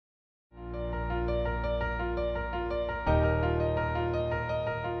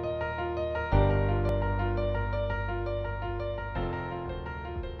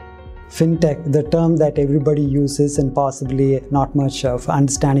FinTech, the term that everybody uses and possibly not much of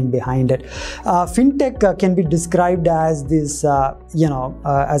understanding behind it. FinTech can be described as this,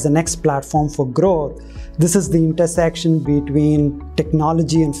 as a next platform for growth. This is the intersection between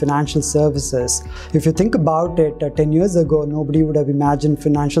technology and financial services. If you think about it, 10 years ago, nobody would have imagined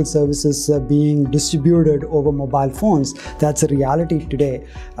financial services being distributed over mobile phones. That's a reality today.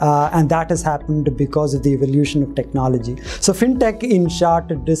 And that has happened because of the evolution of technology. So FinTech, in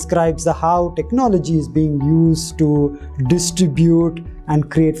short, describes how technology is being used to distribute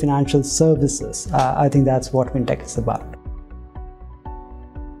and create financial services. I think that's what FinTech is about.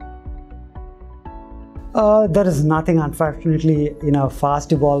 There is nothing, unfortunately, in a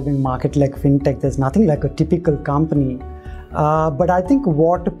fast evolving market like FinTech. There's nothing like a typical company. But I think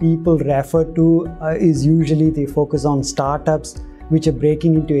what people refer to is usually they focus on startups which are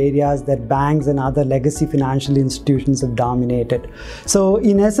breaking into areas that banks and other legacy financial institutions have dominated. So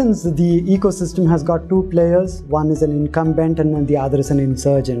in essence, the ecosystem has got two players. One is an incumbent and the other is an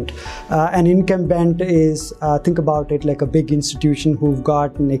insurgent. An incumbent is, think about it like a big institution who've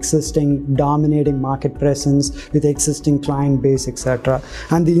got an existing dominating market presence with existing client base, etc.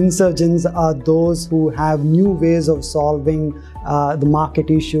 And the insurgents are those who have new ways of solving the market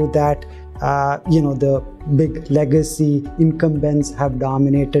issue that the big legacy incumbents have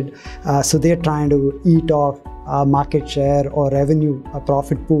dominated. So they're trying to eat off market share or revenue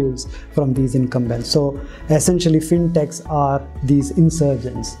profit pools from these incumbents. So essentially, fintechs are these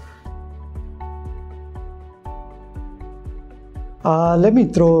insurgents. Let me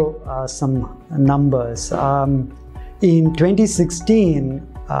throw some numbers. In 2016,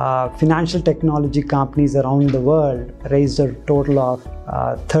 financial technology companies around the world raised a total of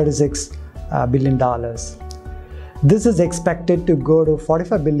 $36 billion. This is expected to go to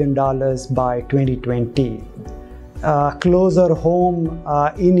 $45 billion by 2020. Closer home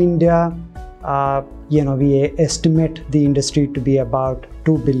in India, we estimate the industry to be about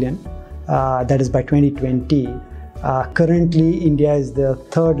 $2 billion. That is by 2020. Currently, India is the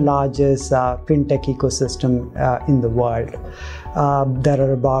third largest fintech ecosystem in the world. There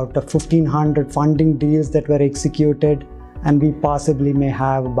are about 1,500 funding deals that were executed, and we possibly may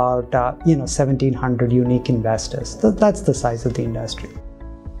have about 1,700 unique investors. That's the size of the industry.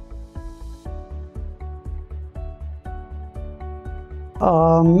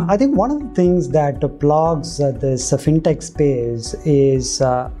 I think one of the things that plagues this fintech space is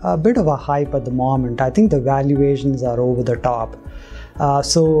a bit of a hype at the moment. I think the valuations are over the top.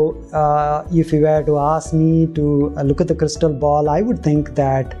 So if you were to ask me to look at the crystal ball, I would think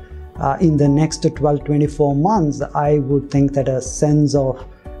that in the next 12-24 months, I would think that a sense of,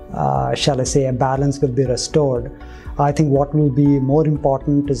 shall I say, a balance will be restored. I think what will be more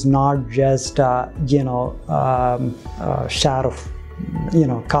important is not just, share of,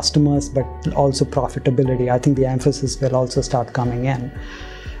 customers, but also profitability. I think the emphasis will also start coming in.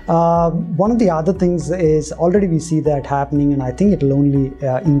 One of the other things is already we see that happening, and I think it will only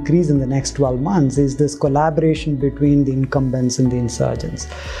increase in the next 12 months, is this collaboration between the incumbents and the insurgents.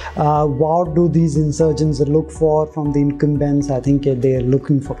 What do these insurgents look for from the incumbents? I think they're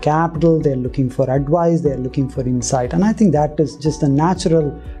looking for capital, they're looking for advice, they're looking for insight, and I think that is just a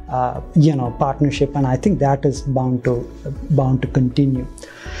natural partnership, and I think that is bound to continue.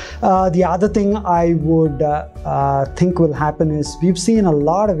 The other thing I would think will happen is we've seen a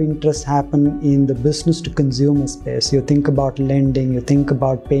lot of interest happen in the business to consumer space. You think about lending, you think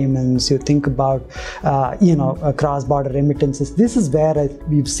about payments, you think about cross-border remittances. This is where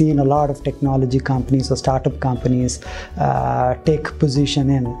we've seen a lot of technology companies or startup companies take position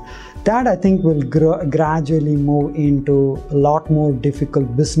in. That I think will gradually move into a lot more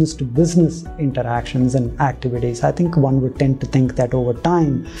difficult business-to-business interactions and activities. I think one would tend to think that over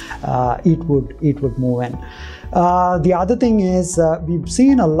time it would move in. The other thing is we've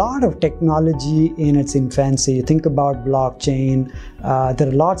seen a lot of technology in its infancy. You think about blockchain. There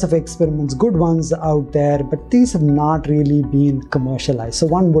are lots of experiments, good ones out there, but these have not really been commercialized. So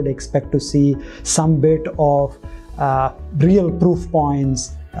one would expect to see some bit of real proof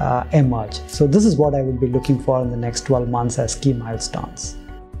points emerge. So this is what I would be looking for in the next 12 months as key milestones.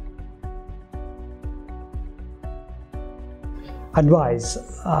 Advice.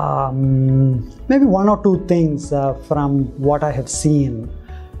 Maybe one or two things from what I have seen.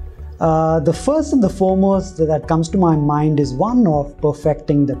 The first and the foremost that comes to my mind is one of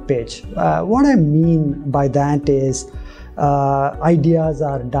perfecting the pitch. What I mean by that is ideas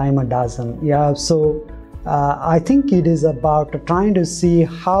are a dime a dozen. Yeah, so I think it is about trying to see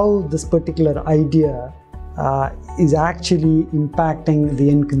how this particular idea is actually impacting the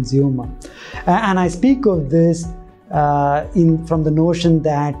end consumer. And I speak of this from the notion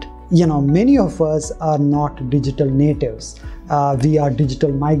that many of us are not digital natives. We are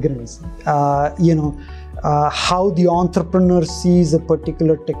digital migrants. How the entrepreneur sees a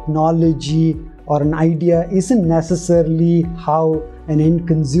particular technology or an idea isn't necessarily how an end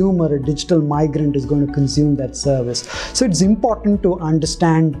consumer, a digital migrant, is going to consume that service. So it's important to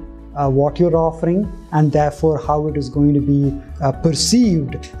understand what you're offering, and therefore how it is going to be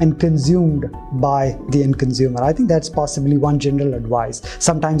perceived and consumed by the end consumer. I think that's possibly one general advice.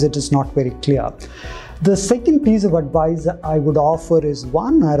 Sometimes it is not very clear. The second piece of advice I would offer is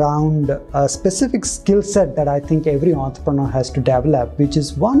one around a specific skill set that I think every entrepreneur has to develop, which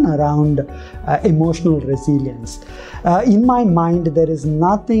is one around emotional resilience. In my mind, there is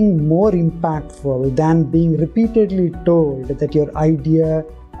nothing more impactful than being repeatedly told that your idea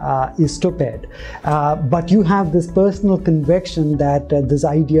is stupid, but you have this personal conviction that this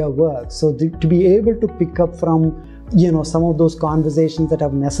idea works. So to be able to pick up from some of those conversations that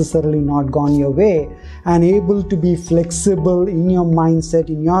have necessarily not gone your way, and able to be flexible in your mindset,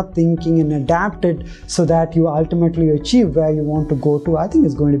 in your thinking, and adapt it so that you ultimately achieve where you want to go to, I think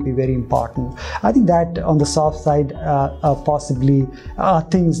is going to be very important. I think that on the soft side possibly are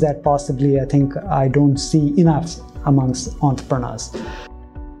things that possibly I think I don't see enough amongst entrepreneurs.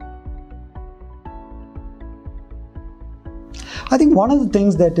 I think one of the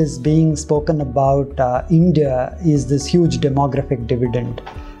things that is being spoken about India is this huge demographic dividend.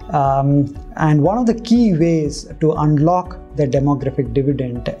 And one of the key ways to unlock the demographic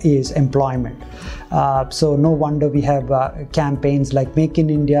dividend is employment. So no wonder we have campaigns like Make in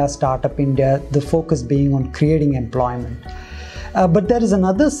India, Startup India, the focus being on creating employment. But there is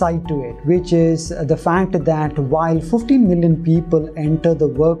another side to it, which is the fact that while 15 million people enter the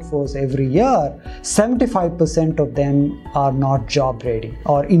workforce every year, 75% of them are not job ready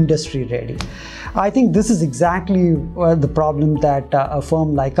or industry ready. I think this is exactly the problem that a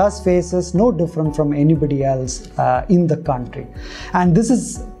firm like us faces, no different from anybody else in the country. And this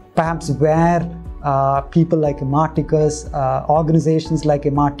is perhaps where people like Imarticus, organizations like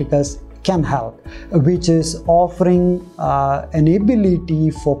Imarticus, can help, which is offering an ability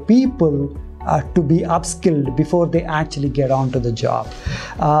for people to be upskilled before they actually get onto the job.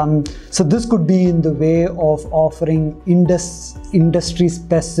 So this could be in the way of offering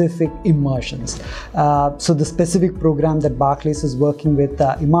industry-specific immersions. So the specific program that Barclays is working with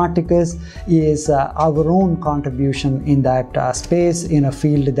Imarticus is our own contribution in that space, in a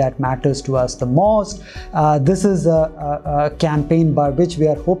field that matters to us the most. This is a campaign by which we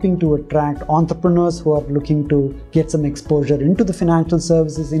are hoping to attract entrepreneurs who are looking to get some exposure into the financial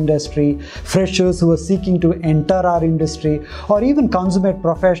services industry, freshers who are seeking to enter our industry, or even consummate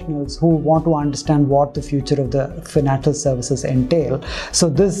professionals who want to understand what the future of the financial services entail. So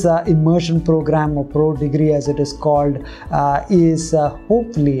this immersion program, or Prodegree as it is called, is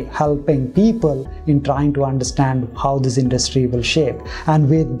hopefully helping people in trying to understand how this industry will shape. And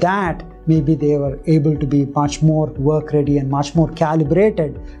with that, maybe they were able to be much more work ready and much more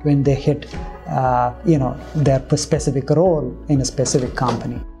calibrated when they hit their specific role in a specific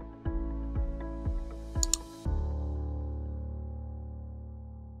company.